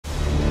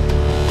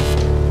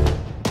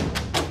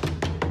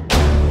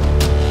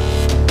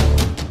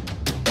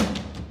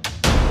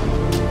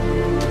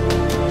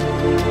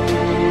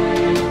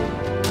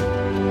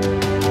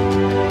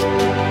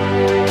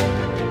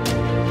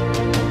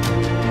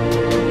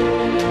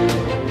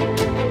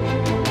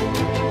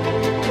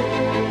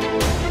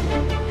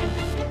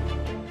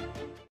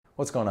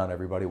What's going on,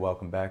 everybody?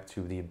 Welcome back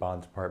to the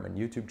Bonds Apartment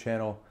YouTube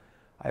channel.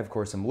 I, of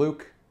course, am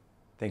Luke.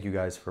 Thank you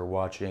guys for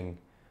watching.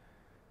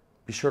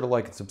 Be sure to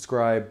like and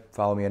subscribe.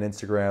 Follow me on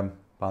Instagram,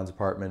 Bonds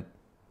Apartment,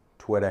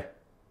 Twitter,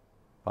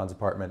 Bonds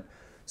Apartment.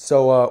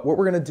 So what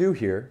we're going to do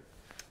here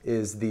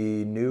is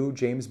the new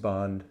James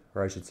Bond,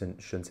 or I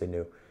shouldn't say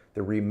new,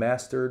 the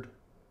remastered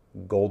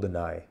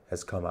Goldeneye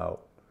has come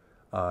out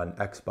on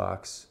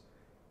Xbox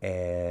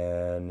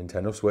and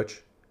Nintendo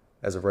Switch.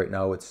 As of right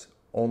now, it's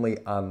only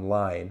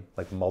online,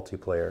 like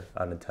multiplayer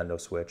on Nintendo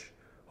Switch.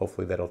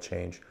 Hopefully that'll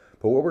change.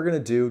 But what we're going to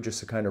do,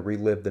 just to kind of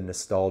relive the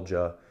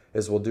nostalgia,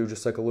 is we'll do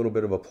just like a little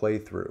bit of a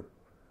playthrough.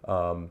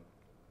 I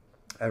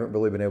haven't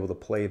really been able to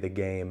play the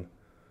game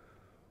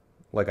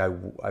like I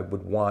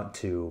would want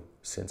to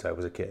since I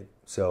was a kid.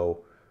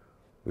 So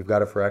we've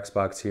got it for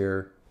Xbox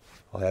here.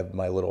 I'll have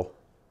my little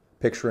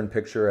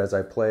picture-in-picture as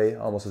I play,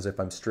 almost as if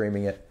I'm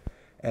streaming it.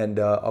 And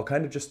I'll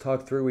kind of just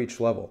talk through each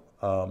level.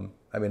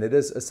 I mean, it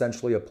is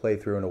essentially a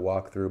playthrough and a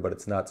walkthrough, but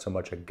it's not so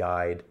much a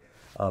guide.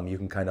 You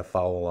can kind of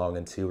follow along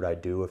and see what I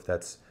do if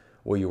that's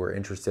what you were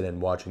interested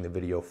in watching the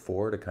video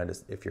for, to kind of,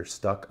 if you're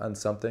stuck on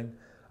something.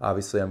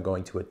 Obviously, I'm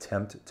going to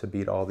attempt to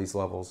beat all these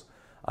levels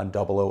on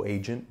 00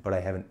 Agent, but I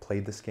haven't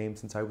played this game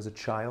since I was a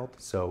child,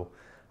 so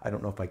I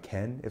don't know if I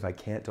can. If I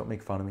can't, don't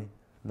make fun of me.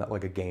 I'm not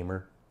like a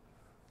gamer.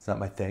 It's not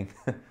my thing.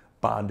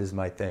 Bond is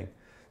my thing.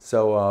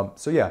 So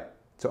yeah.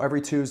 So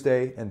every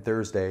Tuesday and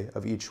Thursday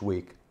of each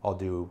week, I'll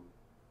do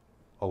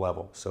a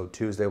level. So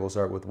Tuesday we'll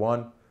start with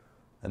one,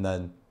 and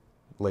then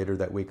later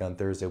that week on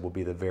Thursday will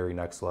be the very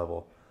next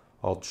level.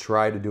 I'll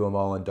try to do them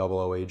all in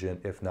 00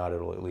 Agent. If not,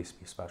 it'll at least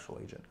be Special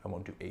Agent. I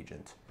won't do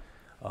Agent.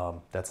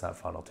 That's not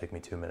fun. It'll take me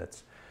 2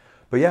 minutes.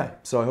 But yeah,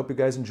 so I hope you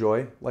guys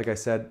enjoy. Like I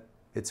said,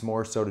 it's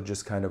more so to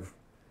just kind of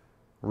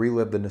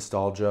relive the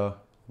nostalgia.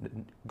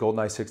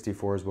 GoldenEye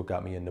 64 is what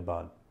got me into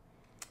Bond.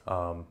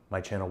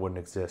 My channel wouldn't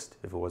exist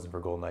if it wasn't for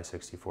GoldenEye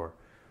 64.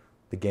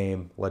 The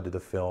game led to the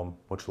film,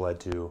 which led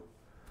to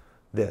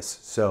this.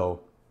 So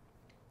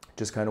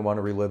just kind of want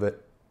to relive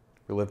it,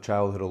 relive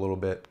childhood a little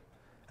bit,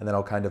 and then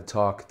I'll kind of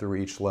talk through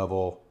each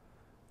level,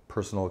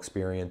 personal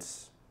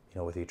experience,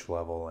 with each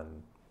level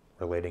and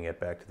relating it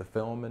back to the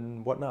film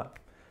and whatnot.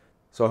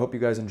 So I hope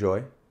you guys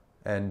enjoy,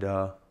 and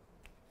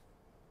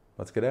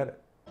let's get at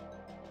it.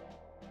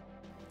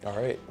 All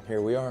right,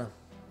 here we are,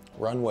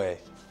 Runway,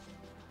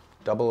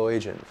 00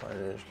 Agent.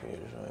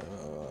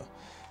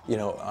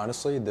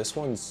 Honestly, this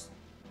one's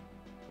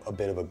a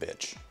bit of a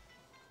bitch.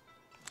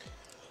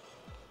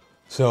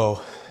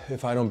 So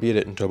if I don't beat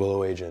it in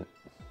 00 Agent,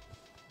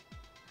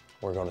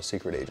 we're going to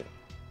Secret Agent.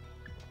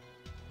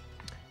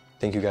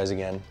 Thank you guys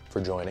again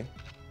for joining,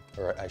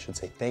 or I should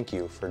say thank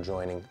you for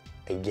joining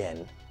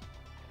again.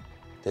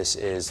 This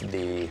is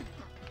the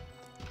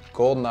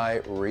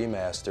GoldenEye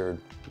Remastered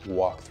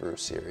walkthrough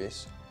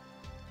series.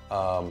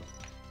 I'm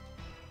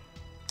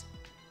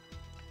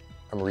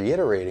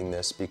reiterating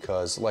this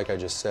because, like I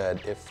just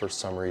said, if for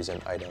some reason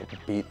I don't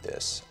beat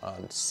this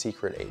on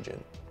Secret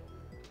Agent,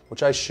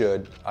 which I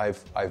should,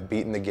 I've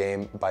beaten the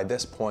game. By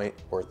this point,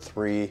 we're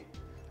 3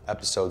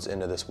 episodes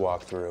into this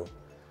walkthrough.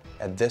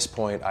 At this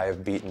point, I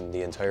have beaten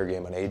the entire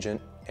game on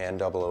Agent and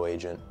 00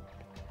 Agent,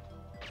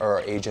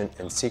 or Agent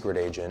and Secret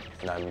Agent,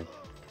 and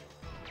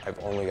I've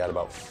only got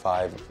about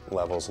 5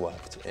 levels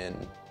left in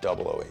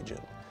 00 Agent.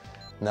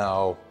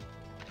 Now,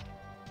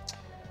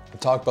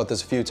 I've talked about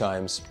this a few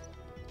times.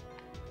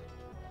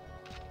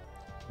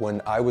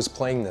 When I was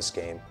playing this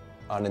game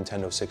on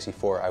Nintendo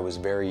 64, I was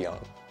very young.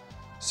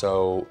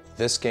 So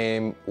this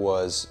game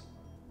was,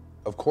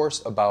 of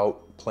course,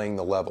 about playing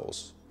the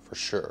levels, for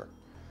sure.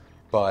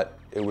 But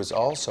it was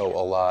also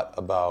a lot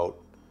about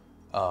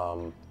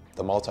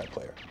the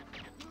multiplayer.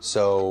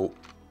 So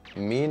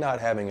me not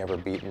having ever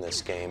beaten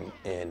this game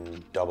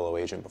in 00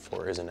 Agent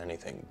before isn't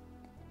anything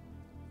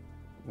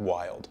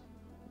wild.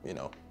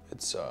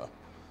 It's,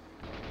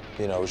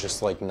 it was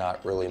just like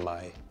not really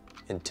my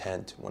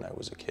intent when I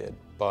was a kid.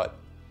 But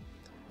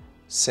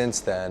since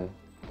then,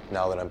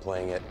 now that I'm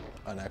playing it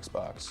on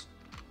Xbox,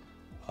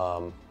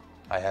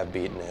 I have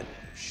beaten it.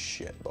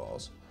 Shit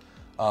balls.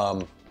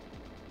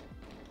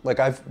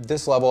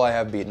 This level I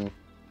have beaten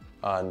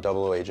on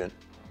 00 Agent,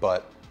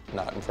 but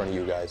not in front of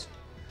you guys.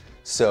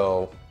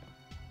 So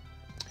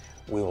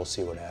we will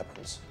see what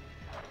happens.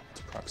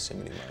 It's a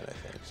proximity mine, I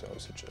think. So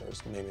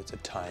maybe it's a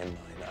time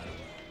mine. I don't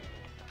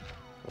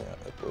know.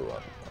 Yeah, it blew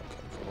up.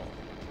 Okay, cool.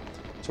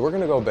 So we're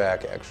gonna go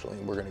back, actually,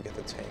 and we're gonna get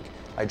the tank.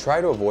 I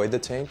try to avoid the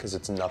tank because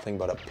it's nothing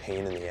but a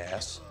pain in the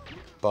ass,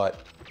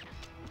 but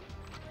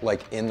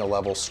like in the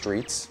level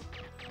streets,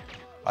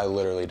 I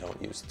literally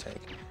don't use the tank.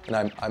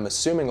 And I'm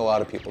assuming a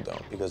lot of people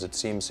don't, because it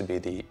seems to be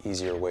the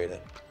easier way to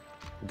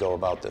go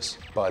about this.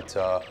 But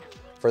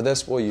for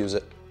this, we'll use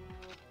it.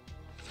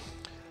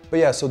 But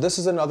yeah, so this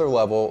is another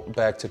level,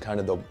 back to kind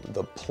of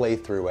the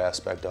playthrough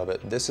aspect of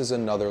it. This is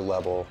another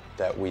level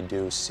that we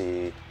do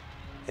see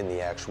in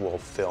the actual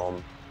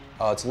film.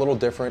 It's a little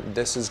different.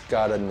 This has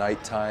got a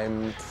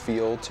nighttime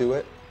feel to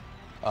it.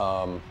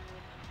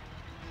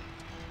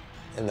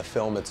 In the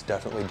film, it's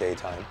definitely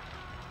daytime.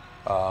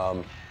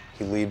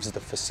 He leaves the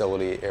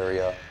facility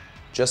area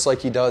just like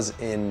he does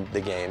in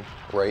the game,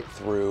 right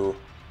through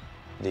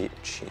the,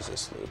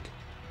 Jesus, Luke.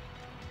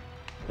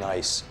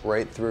 Nice,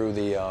 right through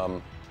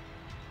the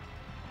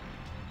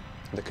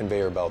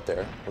conveyor belt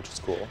there, which is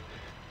cool,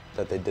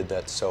 that they did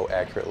that so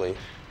accurately.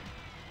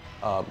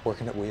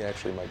 We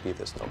actually might beat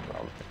this, no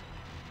problem.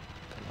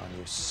 Come on,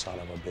 you son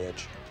of a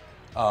bitch.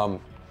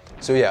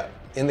 So yeah,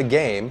 in the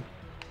game,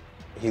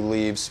 he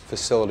leaves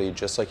facility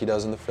just like he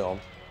does in the film,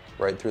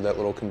 right through that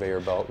little conveyor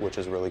belt, which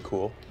is really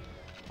cool.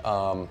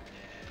 And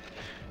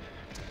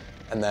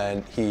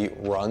then he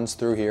runs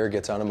through here,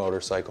 gets on a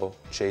motorcycle,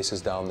 chases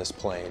down this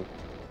plane,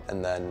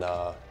 and then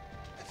I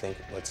think,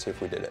 let's see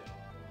if we did it.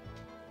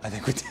 I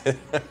think we did.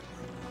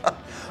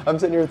 I'm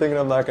sitting here thinking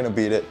I'm not gonna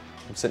beat it.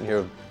 I'm sitting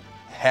here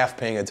half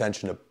paying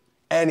attention to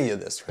any of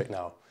this right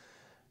now.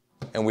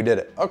 And we did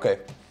it. Okay,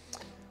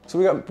 so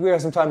we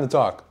got some time to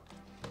talk.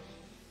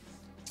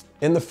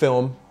 In the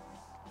film,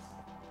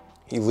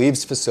 he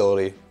leaves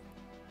facility,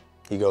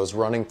 he goes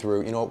running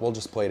through, you know what, we'll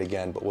just play it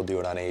again, but we'll do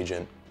it on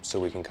Agent so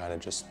we can kind of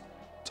just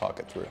talk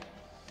it through.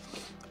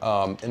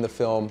 In the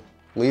film,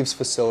 leaves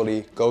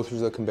facility, goes through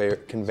the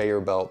conveyor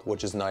belt,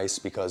 which is nice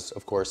because,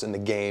 of course, in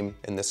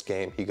this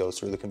game, he goes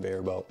through the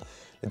conveyor belt.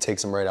 It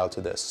takes him right out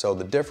to this. So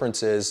the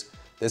difference is,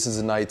 this is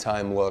a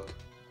nighttime look.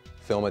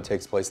 Film, it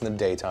takes place in the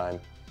daytime.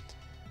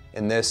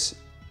 In this,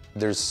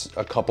 there's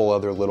a couple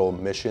other little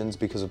missions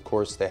because, of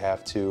course, they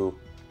have to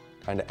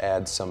kind of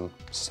add some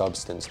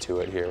substance to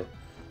it here.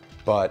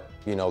 But,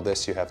 you know,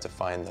 this, you have to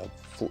find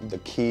the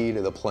key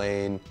to the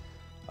plane.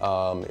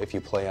 If you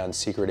play on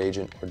Secret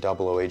Agent or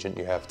 00 Agent,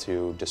 you have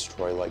to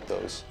destroy like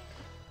those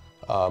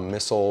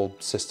missile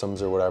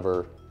systems or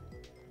whatever.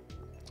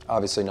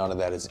 Obviously none of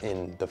that is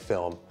in the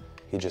film.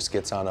 He just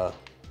gets on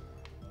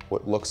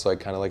what looks like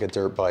kind of like a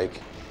dirt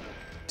bike,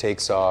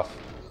 takes off,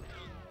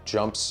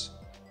 jumps,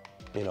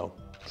 you know,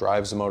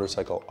 drives the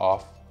motorcycle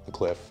off the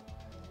cliff,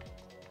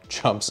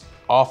 jumps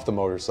off the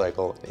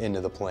motorcycle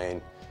into the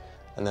plane,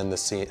 and then the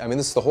scene, I mean,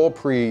 this is the whole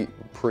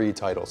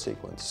pre-title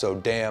sequence. So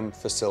Dam,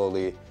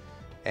 Facility,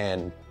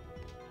 and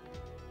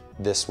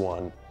this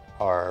one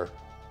are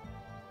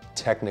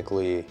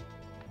technically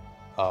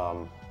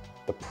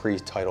the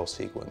pre-title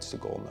sequence to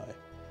Goldeneye.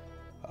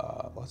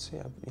 Let's see,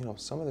 you know,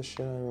 some of the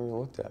shit I never even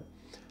looked at.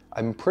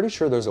 I'm pretty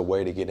sure there's a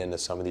way to get into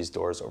some of these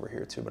doors over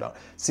here too, but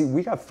see,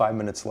 we got 5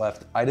 minutes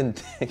left. I didn't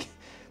think,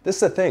 this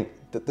is the thing,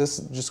 that this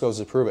just goes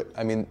to prove it.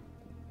 I mean,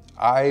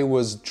 I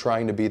was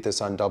trying to beat this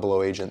on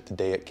 00 Agent the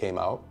day it came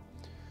out.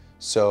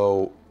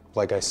 So,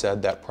 like I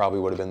said, that probably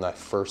would have been the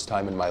first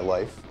time in my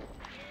life.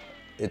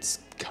 It's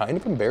kind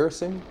of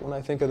embarrassing when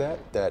I think of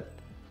that,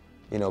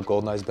 you know,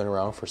 Goldeneye's been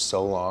around for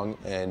so long,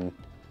 and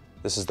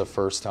this is the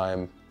first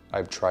time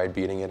I've tried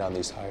beating it on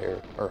these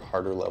higher or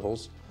harder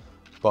levels.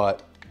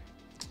 But,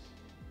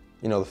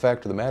 you know, the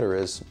fact of the matter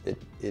is,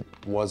 it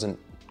wasn't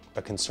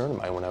a concern of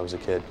mine when I was a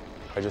kid.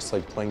 I just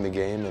like playing the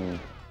game, and,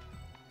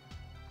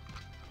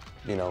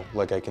 you know,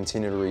 like I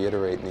continue to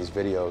reiterate in these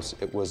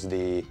videos, it was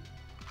the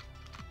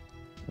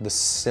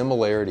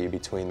similarity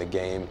between the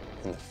game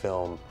and the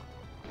film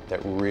that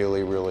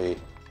really, really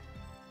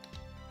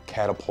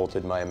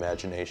catapulted my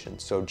imagination.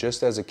 So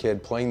just as a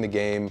kid, playing the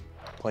game,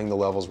 playing the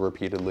levels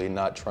repeatedly,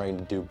 not trying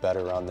to do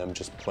better on them,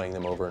 just playing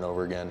them over and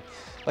over again.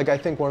 Like, I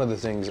think one of the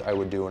things I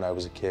would do when I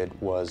was a kid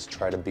was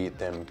try to beat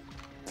them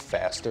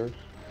faster,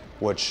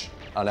 which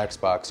on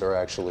Xbox are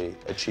actually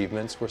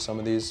achievements for some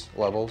of these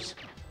levels.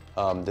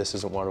 This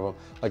isn't one of them.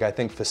 Like, I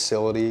think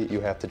Facility,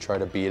 you have to try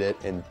to beat it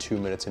in 2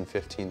 minutes and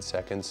 15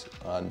 seconds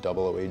on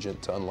 00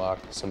 Agent to unlock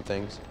some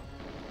things.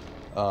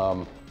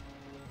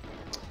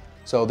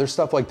 So there's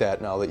stuff like that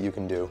now that you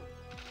can do.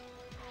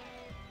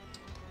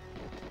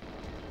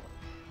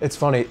 It's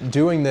funny,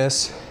 doing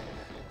this,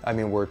 I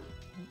mean, we're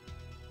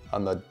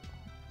on the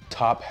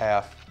top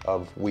half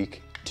of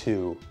week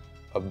 2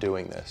 of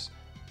doing this,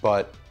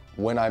 but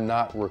when I'm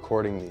not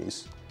recording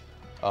these,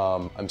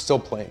 I'm still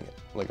playing it.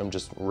 Like, I'm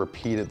just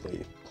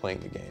repeatedly playing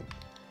the game.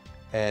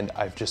 And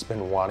I've just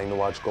been wanting to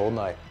watch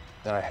Goldeneye,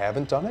 and I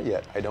haven't done it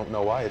yet. I don't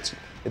know why.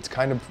 It's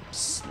kind of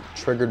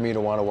triggered me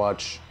to want to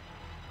watch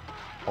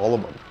all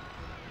of them.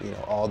 You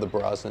know, all the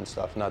Brosnan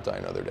stuff, not Die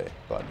Another Day,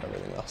 but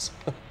everything else.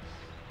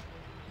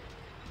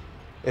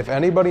 If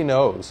anybody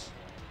knows,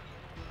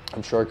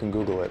 I'm sure I can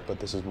Google it, but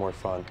this is more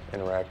fun,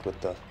 interact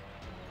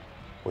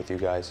with you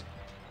guys.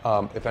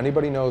 If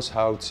anybody knows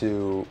how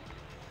to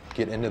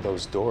get into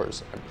those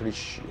doors,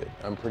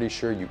 I'm pretty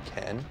sure you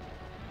can.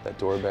 That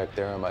door back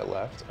there on my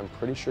left, I'm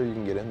pretty sure you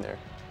can get in there.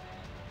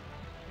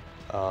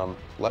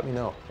 Let me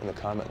know in the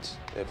comments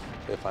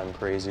if I'm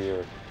crazy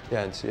or,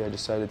 yeah, and see, I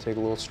decided to take a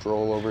little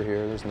stroll over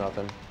here. There's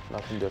nothing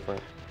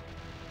different.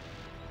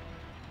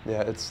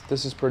 Yeah,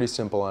 this is pretty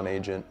simple on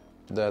Agent,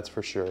 that's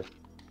for sure.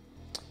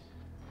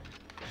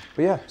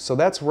 But yeah, so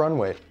that's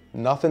Runway.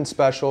 Nothing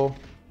special.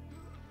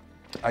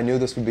 I knew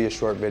this would be a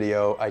short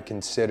video. I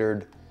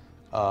considered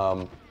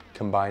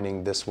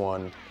combining this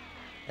one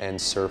and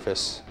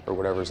Surface or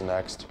whatever's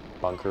next,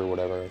 Bunker,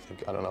 whatever,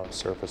 I don't know,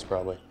 Surface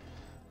probably.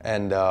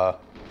 And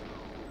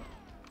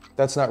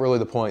that's not really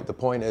the point. The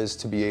point is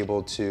to be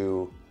able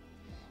to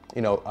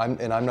you know,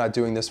 I'm not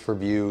doing this for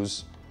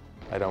views.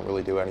 I don't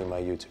really do any of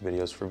my YouTube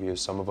videos for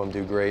views. Some of them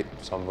do great,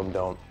 some of them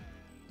don't.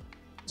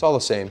 It's all the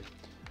same.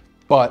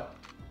 But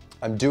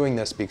I'm doing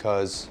this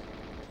because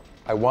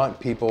I want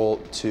people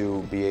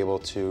to be able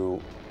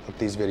to put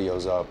these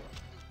videos up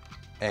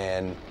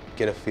and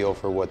get a feel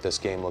for what this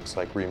game looks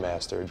like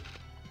remastered.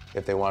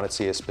 If they want to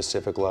see a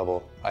specific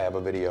level, I have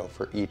a video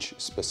for each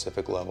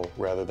specific level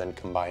rather than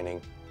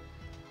combining.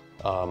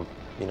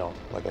 You know,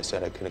 like I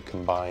said, I could have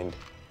combined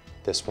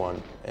this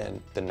one and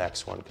the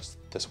next one because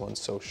this one's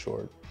so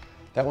short.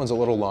 That one's a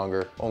little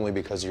longer only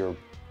because you're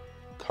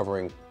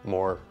covering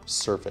more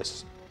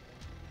surface,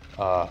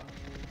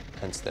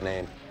 hence the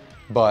name,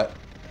 but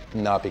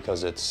not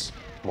because it's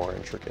more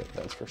intricate,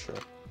 that's for sure.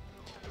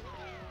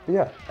 But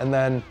yeah, and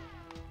then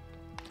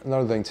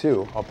another thing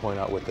too, I'll point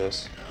out with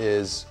this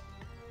is,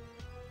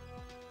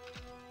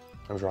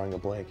 I'm drawing a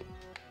blank.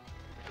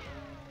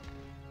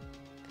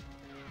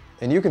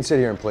 And you can sit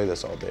here and play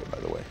this all day, by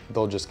the way.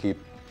 They'll just keep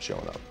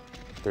showing up.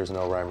 There's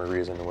no rhyme or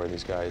reason to where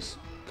these guys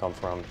come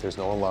from. There's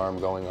no alarm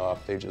going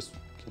off. They just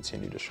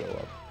continue to show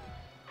up.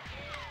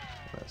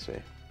 Let's see.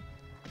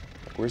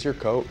 Where's your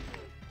coat?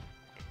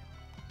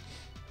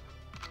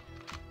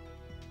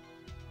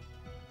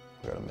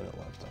 We got a minute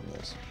left on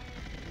this.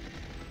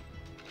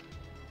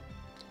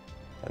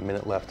 A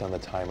minute left on the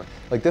timer.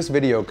 Like, this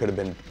video could have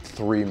been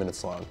 3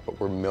 minutes long, but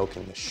we're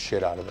milking the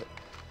shit out of it.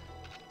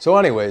 So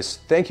anyways,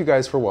 thank you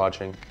guys for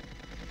watching.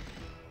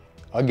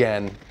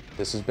 Again,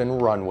 this has been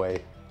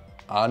Runway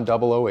on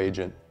 00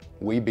 Agent.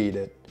 We beat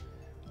it.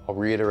 I'll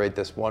reiterate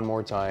this one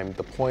more time.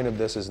 The point of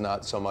this is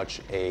not so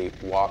much a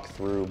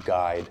walkthrough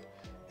guide.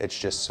 It's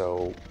just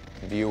so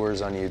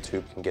viewers on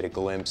YouTube can get a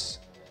glimpse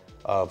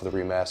of the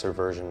remastered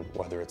version,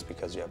 whether it's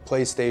because you have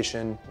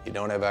PlayStation, you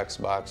don't have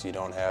Xbox, you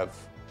don't have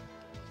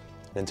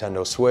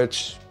Nintendo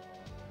Switch.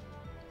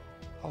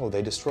 Oh,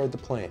 they destroyed the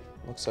plane.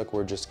 Looks like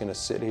we're just gonna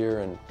sit here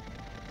and,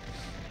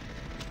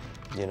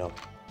 you know,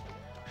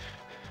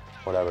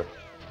 whatever.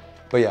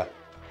 But yeah,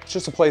 it's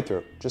just a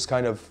playthrough. Just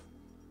kind of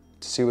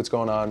to see what's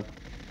going on,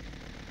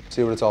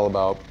 see what it's all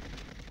about,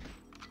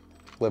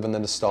 live in the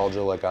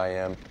nostalgia like I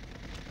am,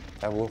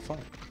 have a little fun.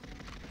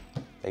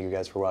 Thank you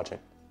guys for watching.